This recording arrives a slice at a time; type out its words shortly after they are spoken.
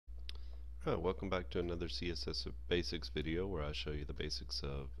Welcome back to another CSS Basics video where I show you the basics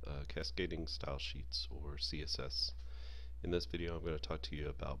of cascading style sheets, or CSS. In this video I'm going to talk to you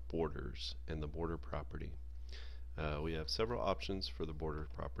about borders and the border property. We have several options for the border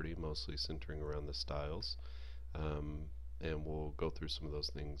property, mostly centering around the styles, and we'll go through some of those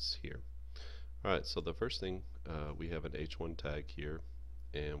things here. Alright, so the first thing, we have an H1 tag here,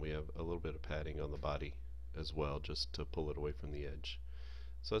 and we have a little bit of padding on the body as well, just to pull it away from the edge.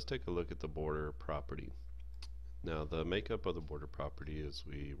 So let's take a look at the border property. Now the makeup of the border property is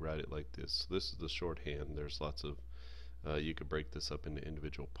we write it like this. This is the shorthand. There's lots of, you could break this up into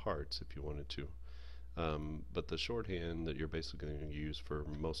individual parts if you wanted to. But the shorthand that you're basically going to use for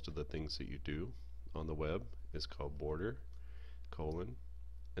most of the things that you do on the web is called border, colon,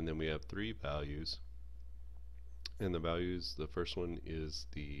 and then we have three values. And the values, the first one is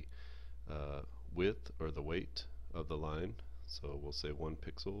the width or the weight of the line. So we'll say 1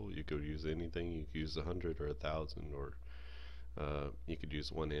 pixel. You could use anything. You could use 100 or 1,000, or you could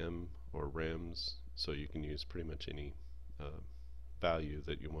use 1 or rems. So you can use pretty much any value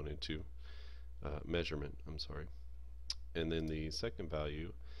that you wanted to measurement. I'm sorry. And then the second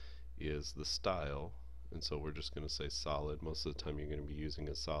value is the style, and so we're just going to say solid. Most of the time you're going to be using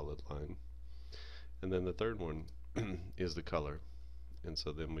a solid line. And then the third one is the color, and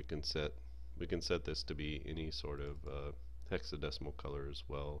so then we can set this to be any sort of hexadecimal color as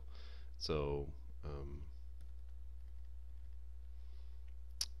well. So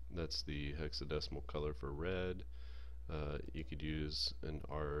that's the hexadecimal color for red. You could use an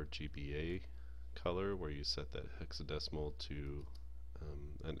RGBA color where you set that hexadecimal to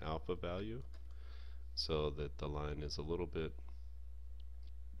an alpha value, so that the line is a little bit,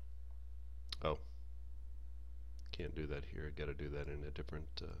 oh, can't do that here. I got to do that in a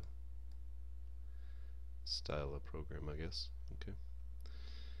different style of program, I guess. Okay.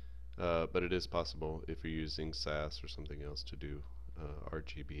 But it is possible if you're using SAS or something else to do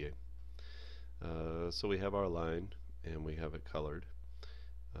RGBA. So we have our line and we have it colored.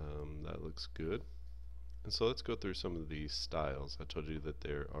 That looks good. And so let's go through some of these styles. I told you that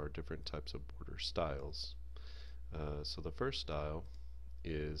there are different types of border styles. So the first style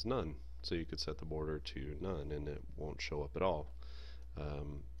is none. So you could set the border to none and it won't show up at all.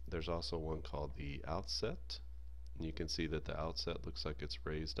 There's also one called the outset. And you can see that the outset looks like it's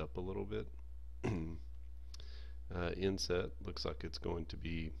raised up a little bit. Inset looks like it's going to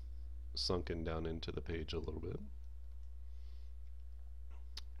be sunken down into the page a little bit.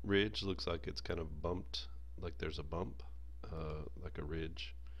 Ridge looks like it's kind of bumped, like there's a bump, like a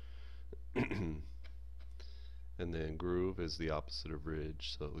ridge. And then groove is the opposite of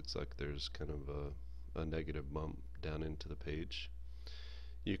ridge, so it looks like there's kind of a negative bump down into the page.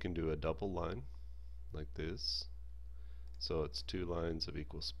 You can do a double line like this, so it's two lines of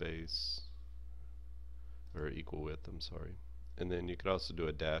equal space, or equal width, I'm sorry. And then you could also do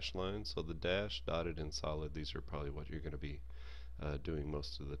a dash line, so the dash, dotted, and solid, these are probably what you're going to be doing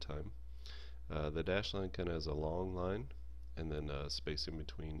most of the time. The dash line kind of has a long line and then a space in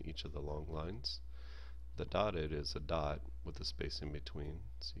between each of the long lines. The dotted is a dot with a space in between,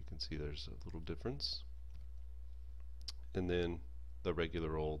 so you can see there's a little difference. And then the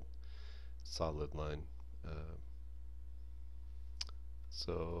regular old solid line.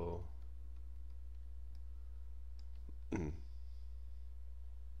 So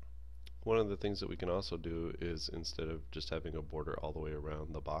one of the things that we can also do is, instead of just having a border all the way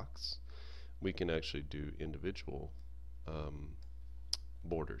around the box, we can actually do individual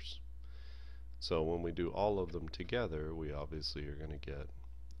borders. So when we do all of them together, we obviously are going to get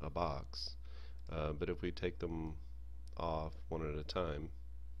a box. But if we take them off one at a time,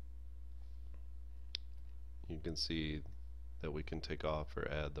 you can see that we can take off or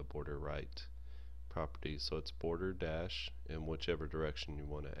add the border right property. So it's border dash in whichever direction you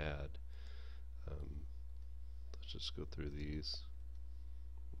want to add. Let's just go through these.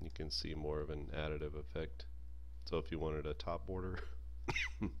 You can see more of an additive effect. So if you wanted a top border,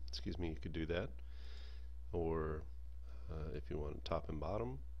 excuse me, you could do that. Or if you want top and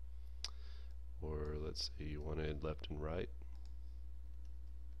bottom, or let's say you wanted left and right.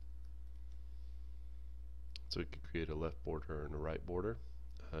 So we could create a left border and a right border.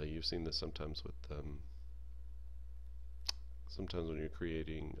 You've seen this sometimes with sometimes when you're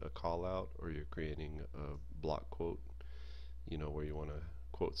creating a call out, or you're creating a block quote, you know, where you want to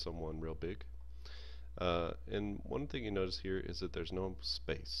quote someone real big. And one thing you notice here is that there's no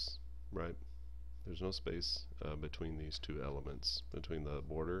space, right? There's no space between these two elements, between the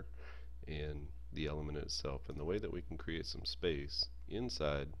border and the element itself. And the way that we can create some space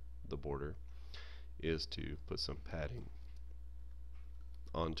inside the border is to put some padding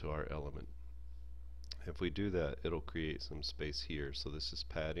onto our element. If we do that, it'll create some space here. So this is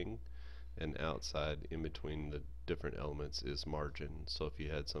padding, and outside in between the different elements is margin. So if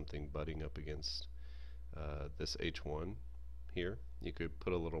you had something butting up against this H1 here, you could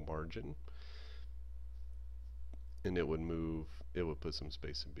put a little margin, and it would put some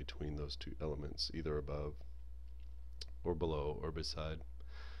space in between those two elements, either above or below or beside.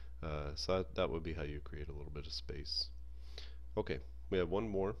 So that would be how you create a little bit of space. Okay, we have one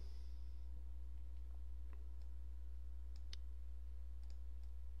more.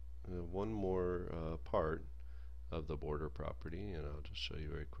 Part of the border property, and I'll just show you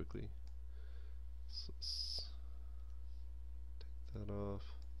very quickly. So let's take that off.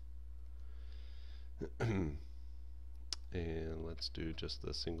 And let's do just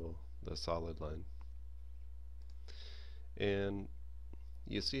the solid line. And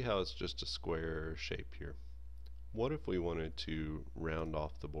you see how it's just a square shape here. What if we wanted to round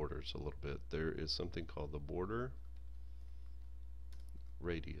off the borders a little bit? There is something called the border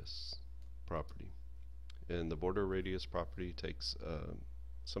radius property. And the border radius property takes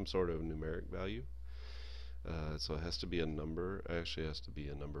some sort of numeric value. So it has to be a number. Actually, it has to be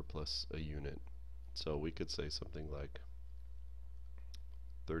a number plus a unit. So we could say something like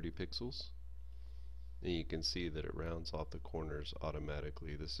 30 pixels. And you can see that it rounds off the corners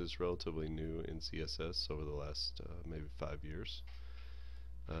automatically. This is relatively new in CSS over the last maybe 5 years.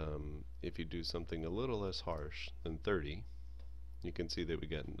 If you do something a little less harsh than 30, you can see that we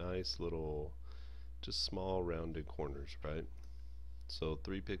get nice little, just small rounded corners, right? So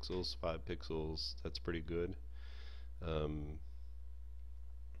 3 pixels, 5 pixels, that's pretty good.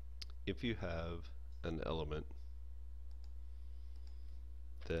 If you have an element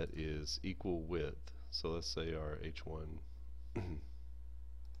that is equal width, so let's say our H1,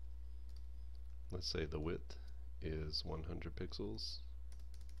 let's say the width is 100 pixels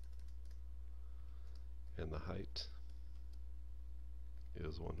and the height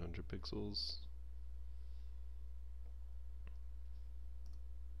is 100 pixels.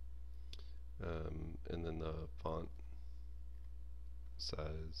 And then the font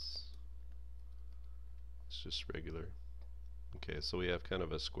size is just regular. Okay, so we have kind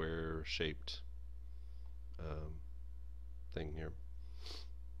of a square shaped thing here.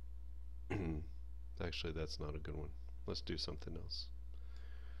 Actually, that's not a good one. Let's do something else.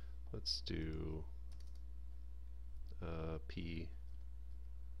 Let's do P.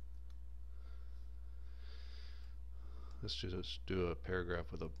 Let's just do a paragraph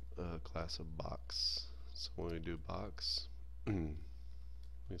with a class of box. So when we do box,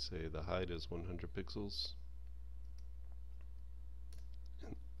 we say the height is 100 pixels.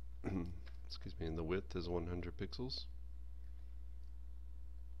 And excuse me, and the width is 100 pixels.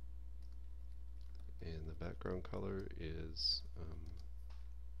 And the background color is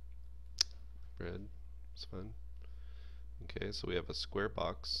red. It's fine. Okay, so we have a square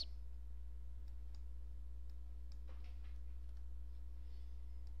box.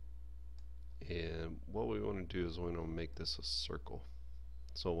 And what we want to do is we want to make this a circle.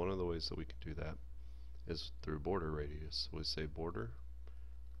 So one of the ways that we can do that is through border radius. So we say border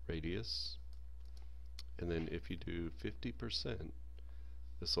radius, and then if you do 50%,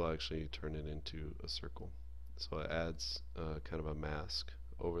 this will actually turn it into a circle. So it adds kind of a mask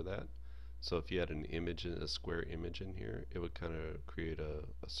over that. So if you had an image, a square image in here, it would kind of create a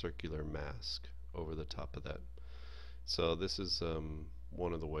circular mask over the top of that. So this is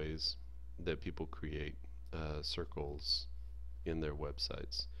one of the ways that people create circles in their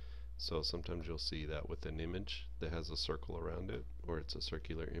websites. So sometimes you'll see that with an image that has a circle around it, or it's a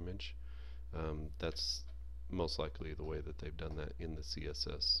circular image. That's most likely the way that they've done that in the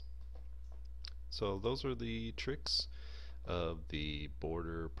CSS. So those are the tricks of the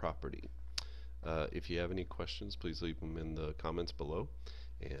border property. If you have any questions, please leave them in the comments below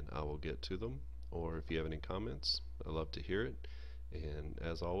and I will get to them. Or if you have any comments, I'd love to hear it. And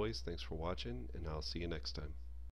as always, thanks for watching, and I'll see you next time.